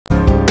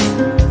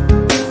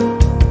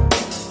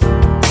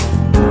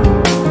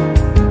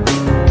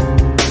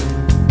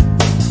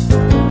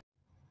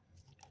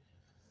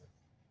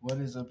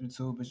is up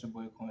YouTube? It's your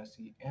boy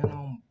Quincy, and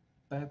I'm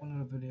back with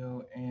another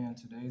video. And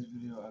today's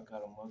video, I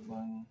got a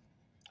mukbang.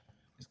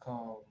 It's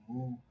called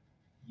Mooyah.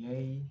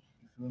 You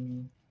feel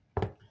me?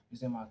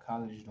 It's in my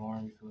college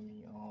dorm. You feel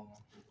me?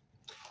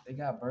 They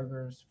got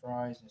burgers,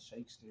 fries, and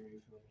shakes there.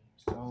 You feel me?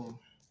 So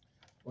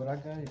what I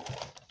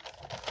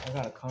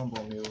got a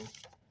combo meal.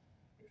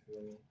 You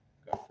feel me?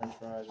 Got French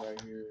fries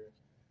right here.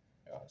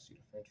 Y'all see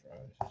the French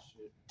fries and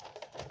shit.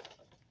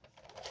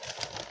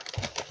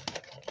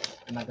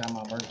 And I got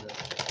my burger.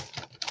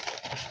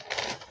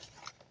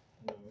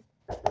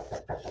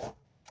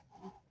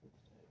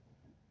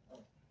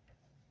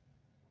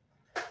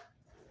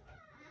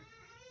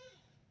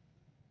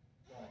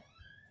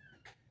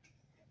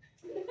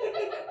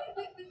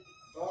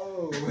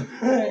 Oh,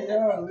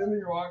 y'all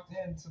literally walked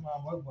into my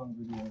mukbang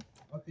video.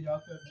 Okay,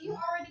 y'all could. You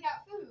already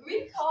got food. I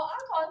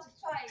called you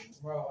twice.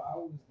 Bro, I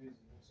was busy.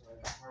 So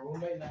my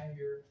roommate not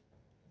here.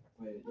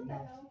 But you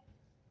know.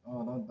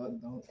 Oh,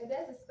 don't.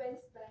 That's a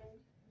space thing.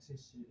 This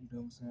is shit. You know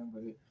what I'm saying?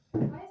 But it.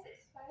 Why is it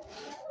space?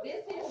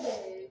 This is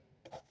bad.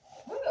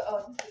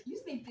 You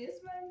sleep this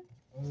way?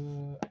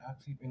 I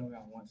sleep any way I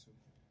want to.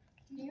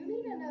 You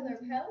need another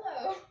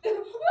pillow.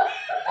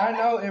 I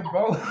know it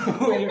broke.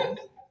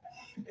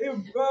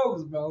 It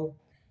broke, bro.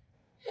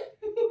 It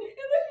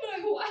looks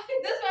like why?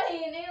 That's why he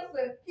didn't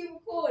answer. He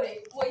recording.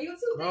 Well,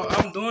 YouTube. Bro,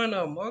 I'm doing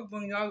a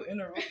mukbang. Y'all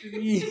interrupted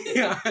me.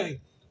 Hey,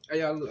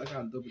 y'all look. I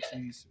got a double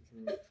cheese.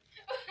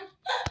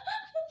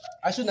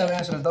 I shouldn't have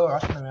answered the door. I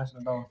shouldn't have answered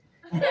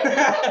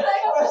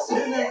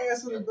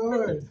the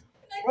door.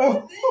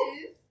 Bro.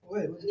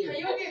 What? What's You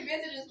don't get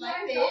visitors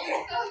like that.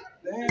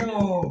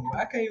 Damn,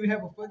 I can't even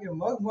have a fucking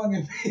mukbang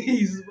in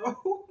peace, bro.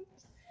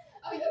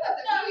 Oh, you got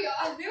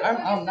the video.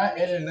 I'm not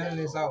editing none of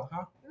this out,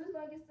 huh? We was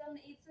gonna get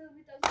something to eat too.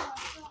 We thought you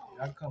wanted some.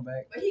 I'll come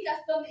back. But he got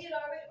something to eat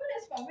already. Where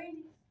that's from,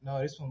 Wendy? No,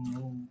 this one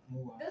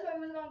Mooyah. That's where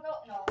we was gonna go.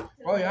 No.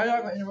 Bro,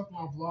 y'all gonna interrupt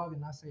my vlog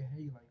and I say,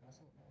 hey, like, what's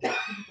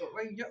up?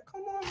 Wait, yo,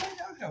 come on, man.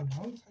 Y'all have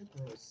no type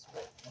of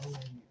respect. No,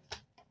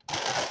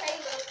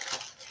 Caleb.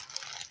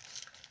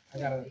 I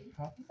gotta,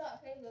 huh? You saw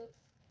Caleb.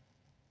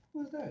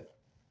 Who's that?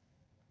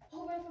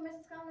 Who ran from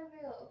Mrs.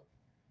 Collierville?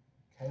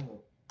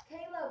 Caleb.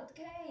 Caleb with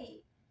the K.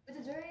 With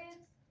the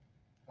dreads.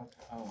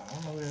 Okay, I don't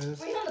know where it is.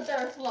 We're on the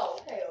third floor,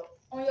 Caleb.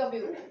 On your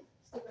building.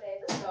 Stupid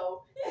ass. Let's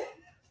go.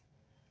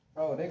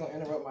 Bro, they gonna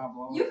interrupt my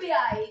vlog. You be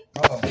alright.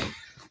 Oh,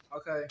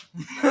 okay.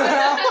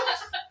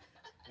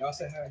 Y'all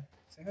say hi.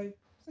 Say hey.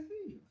 Say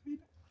hey.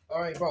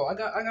 All right, bro. I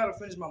gotta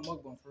finish my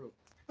mukbang for real.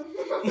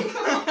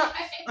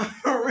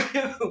 For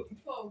real.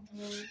 Oh,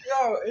 Yo,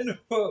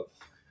 interrupt.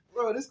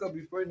 Bro, this gonna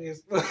be funny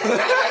as fuck.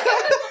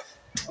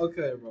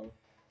 Okay, bro.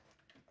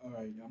 All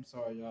right, I'm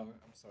sorry, y'all.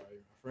 I'm sorry.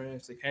 My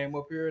friends, they came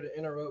up here to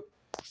interrupt.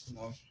 You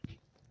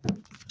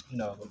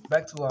know. But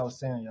back to what I was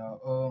saying,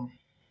 y'all.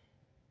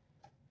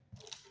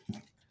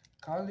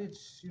 College,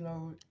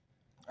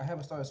 I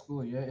haven't started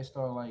school yet. It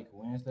started like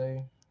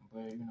Wednesday,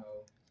 but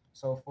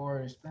so far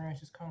the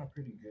experience is kind of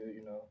pretty good,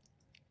 and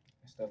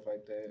stuff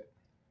like that.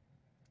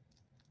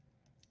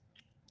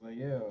 But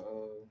yeah,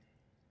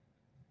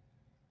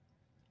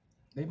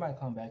 they might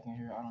come back in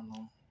here. I don't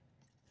know.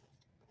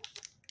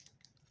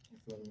 You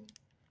feel me?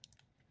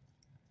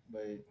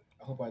 But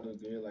I hope I do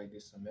good like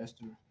this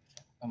semester.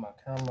 And my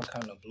camera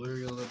kind of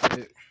blurry a little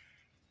bit.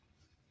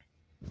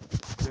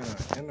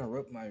 Yeah,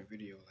 interrupt my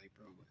video, like,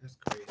 bro. That's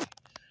crazy.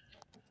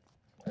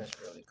 That's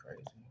really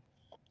crazy.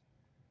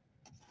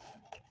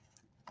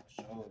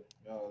 So,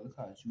 yo, look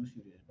how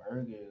juicy this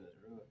burger is.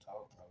 Real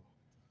talk, bro.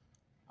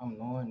 I'm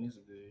knowing this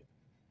good.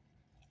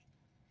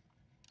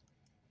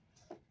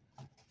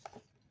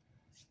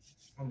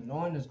 I'm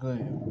knowing it's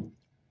good.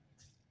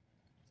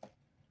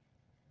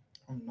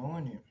 I'm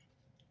knowing it.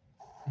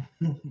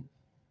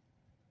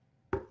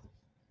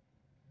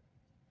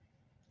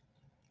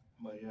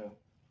 But yeah.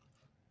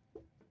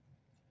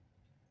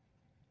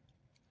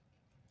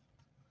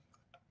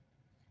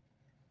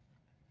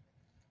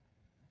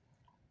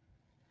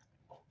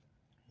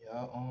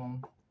 Yeah,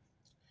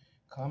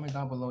 comment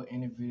down below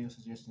any video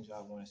suggestions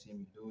y'all want to see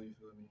me do, you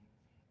feel me?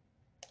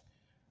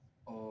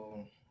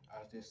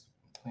 I just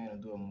plan to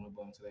do a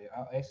mukbang today.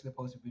 I'll actually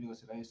post a video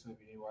today, so if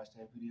you didn't watch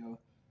that video,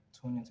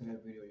 tune into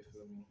that video, you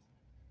feel me?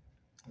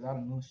 A lot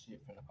of new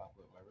shit finna pop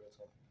up, like real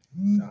talk.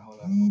 Got a whole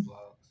lot of new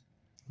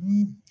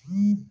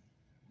vlogs.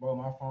 Bro,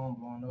 my phone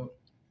blowing up.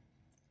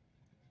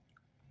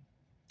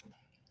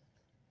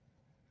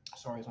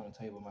 Sorry, it's on the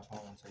table. My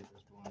phone on the table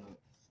is blowing up.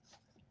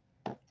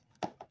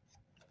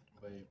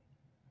 But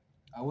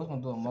I was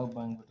gonna do a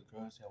mukbang, but the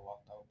girls had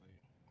walked out, but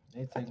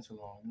they taking too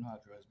long. You know how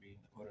girls be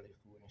order their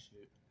food and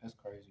shit. That's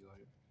crazy,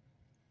 like.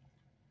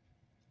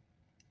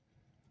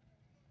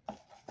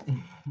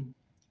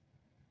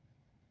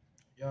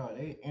 Yo,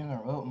 they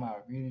interrupt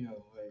my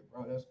video, like,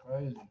 bro, that's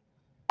crazy.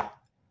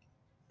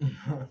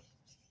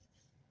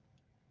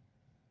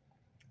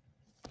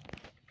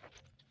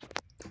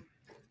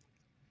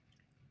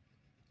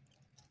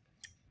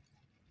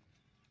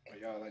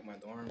 Y'all like my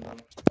dorm, bro?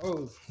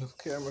 Oh, the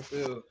camera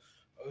fell.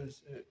 Oh,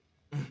 shit.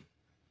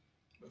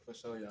 But for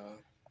sure, y'all.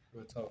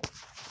 Real talk.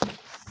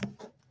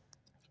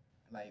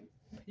 Like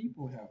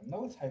people have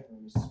no type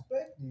of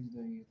respect these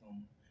days.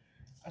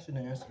 I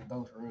shouldn't have answered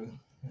those for real.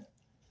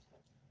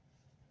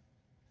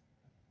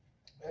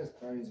 That's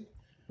crazy.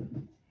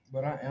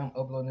 But I am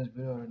uploading this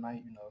video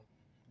tonight, you know.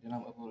 Then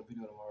I'm uploading a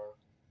video tomorrow.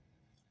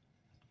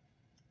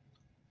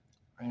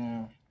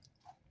 And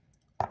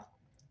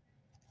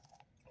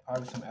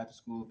probably some after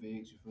school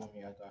vids, you feel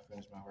me, after I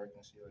finish my work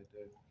and shit like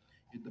that.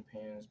 It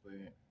depends, but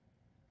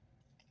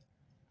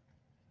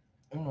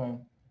anyway,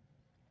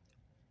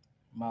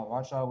 my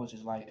watch hour was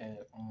just like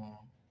at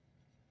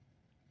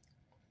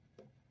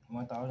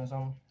 1,000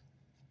 something.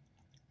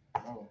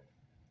 Bro,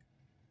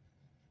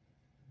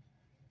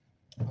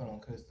 hold on,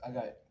 cause I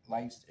got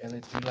lights,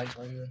 LED lights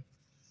right here.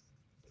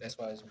 That's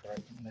why it's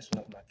bright, messing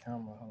up my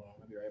camera. Hold on,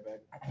 I'll be right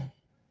back.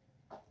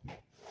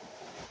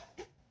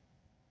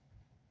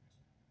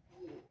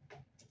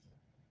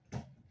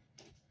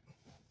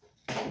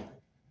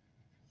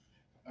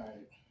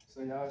 Alright,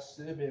 so y'all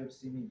should be able to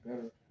see me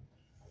better.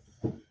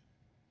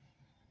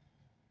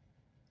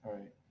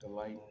 Alright, the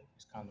lighting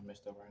is kind of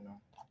messed up right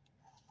now.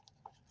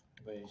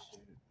 But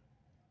shit,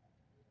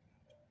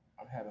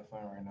 I'm having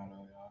fun right now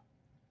though, y'all.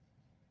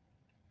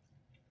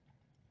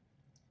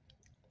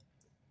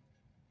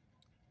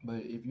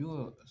 But if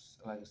you're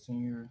like a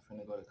senior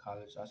finna go to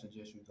college, I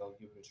suggest you go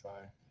give it a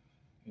try.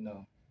 You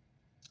know,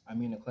 I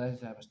mean the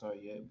classes haven't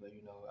started yet, but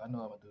you know, I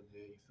know I'm gonna do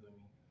good, you feel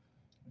me?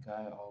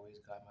 God always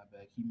got my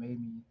back. He made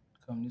me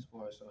come this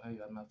far, so hey,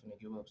 I'm not finna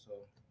give up.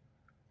 So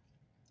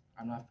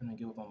I'm not finna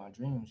give up on my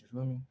dreams, you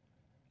feel me?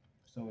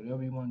 So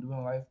whatever you wanna do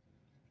in life,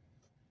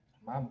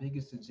 my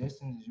biggest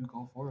suggestion is you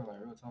go for it,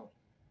 like real talk.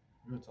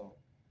 Real talk.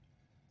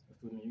 You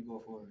feel me? You go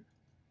for it.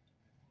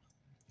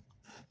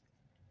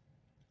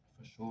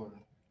 For sure.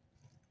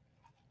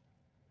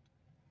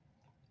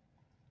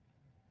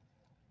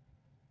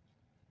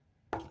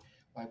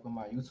 Like with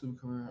my YouTube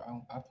career,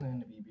 I plan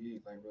to be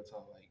big, like real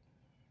talk, like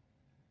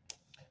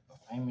a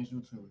famous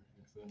YouTuber.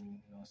 You feel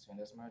me? You know what I'm saying?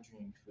 That's my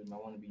dream. You feel me? I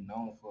want to be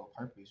known for a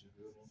purpose. You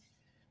feel me?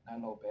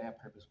 Not no bad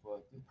purpose, for a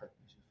good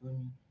purpose. You feel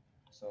me?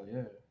 So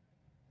yeah,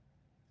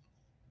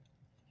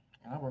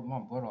 and I work my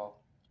butt off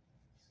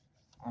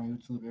on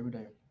YouTube every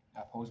day.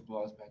 I post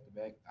vlogs back to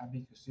back. I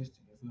be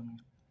consistent. You feel me?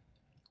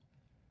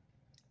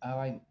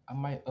 I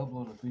might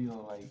upload a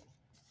video like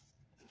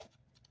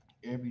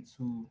every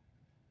two,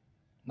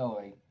 no,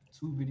 like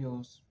two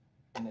videos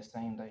in the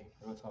same day.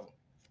 Real talk.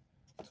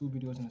 Two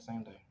videos in the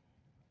same day.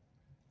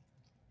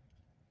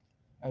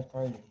 That's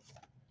crazy.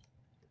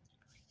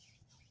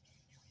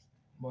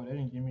 Boy, they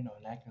didn't give me no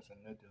napkins or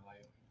nothing.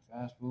 Like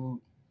fast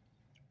food,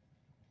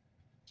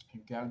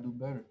 you gotta do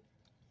better.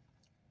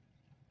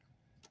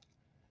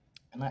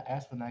 And I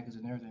asked for napkins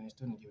and everything, they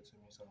still didn't give it to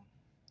me. So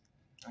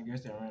I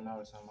guess they ran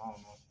out of time. I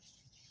don't know.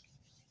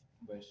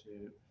 But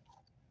shit,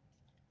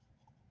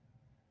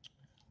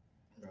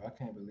 bro, I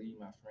can't believe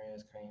my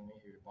friends came in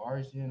here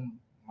barging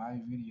my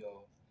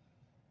video.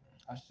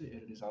 I should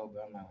edit this out,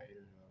 but I'm not gonna edit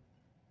it out.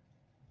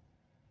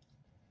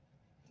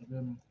 You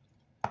feel me?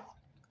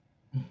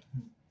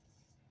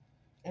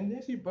 And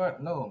then she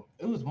brought no,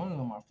 it was one of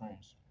them, my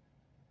friends.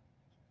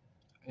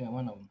 Yeah,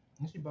 one of them.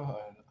 And she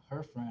brought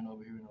her friend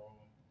over here in the room.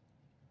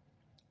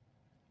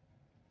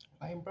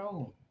 Like,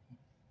 bro,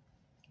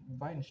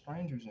 inviting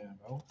strangers in,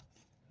 bro.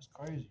 It's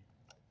crazy.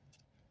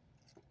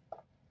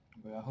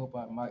 But I hope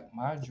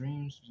my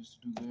dreams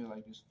just to do good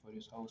like this for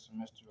this whole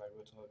semester, like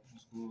real talk in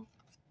school.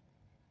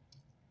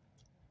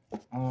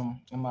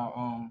 In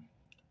my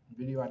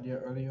video I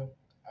did earlier,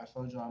 I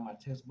showed y'all my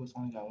textbooks.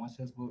 Only got one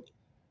textbook,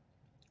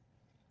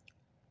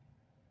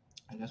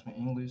 and that's my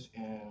English.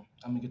 And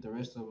I'm gonna get the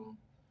rest of them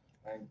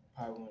like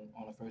probably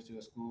on the first day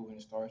of school when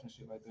it starts and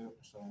shit like that.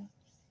 So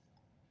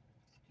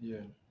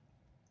yeah,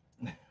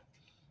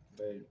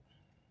 but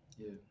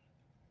yeah,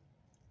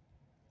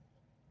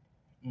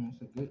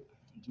 it's a good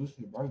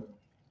juicy burger,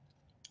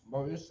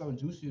 bro. It's so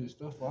juicy, the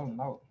stuff falling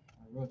out.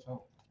 Like, real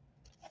talk.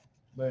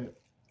 But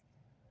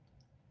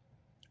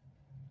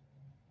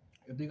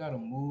if they got a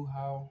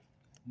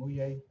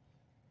Mooyah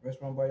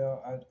restaurant by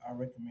y'all, I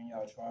recommend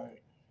y'all try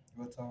it.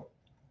 Real talk,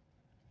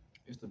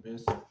 it's the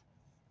best.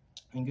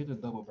 And get the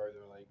double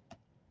burger, like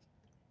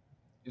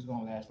it's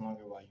gonna last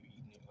longer while you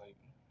eating it. Like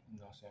you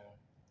know what I'm saying.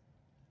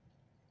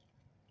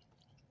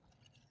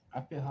 I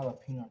put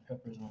jalapeno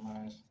peppers on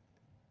mine.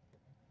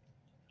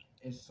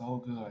 It's so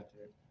good like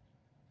that.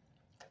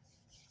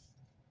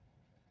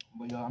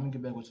 But y'all, I'm gonna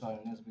get back with y'all in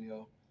the next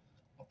video.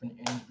 I'm finna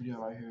end this video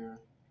right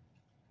here.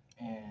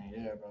 And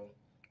yeah, bro.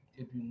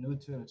 If you're new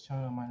to the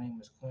channel, my name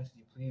is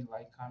Quincy. Please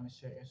like, comment,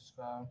 share, and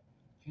subscribe.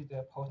 Hit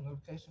that post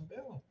notification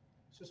bell.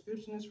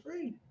 Subscription is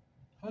free.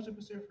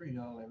 100% free,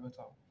 y'all. Like real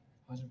talk.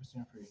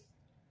 100% free.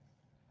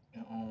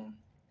 And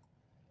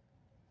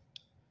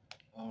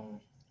um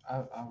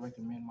I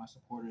recommend my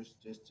supporters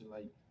just to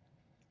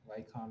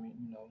comment,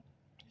 you know,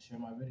 and share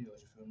my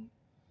videos, you feel me?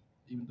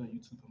 Even though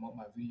YouTube promote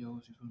my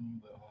videos, you feel me?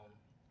 But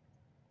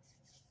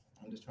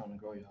I'm just trying to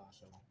grow y'all.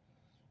 So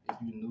if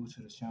you're new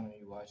to the channel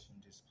you're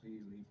watching, just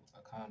please leave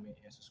a comment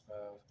and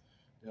subscribe.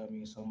 That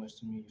means so much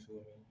to me, you feel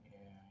me?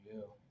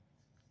 And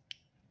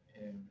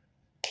yeah. And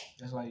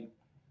that's like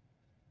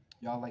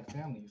y'all like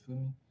family, you feel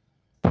me?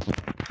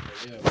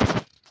 But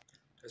yeah,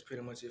 that's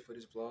pretty much it for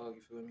this vlog,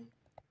 you feel me?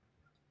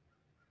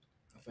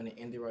 I'm finna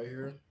end it right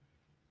here.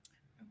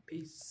 And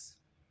peace.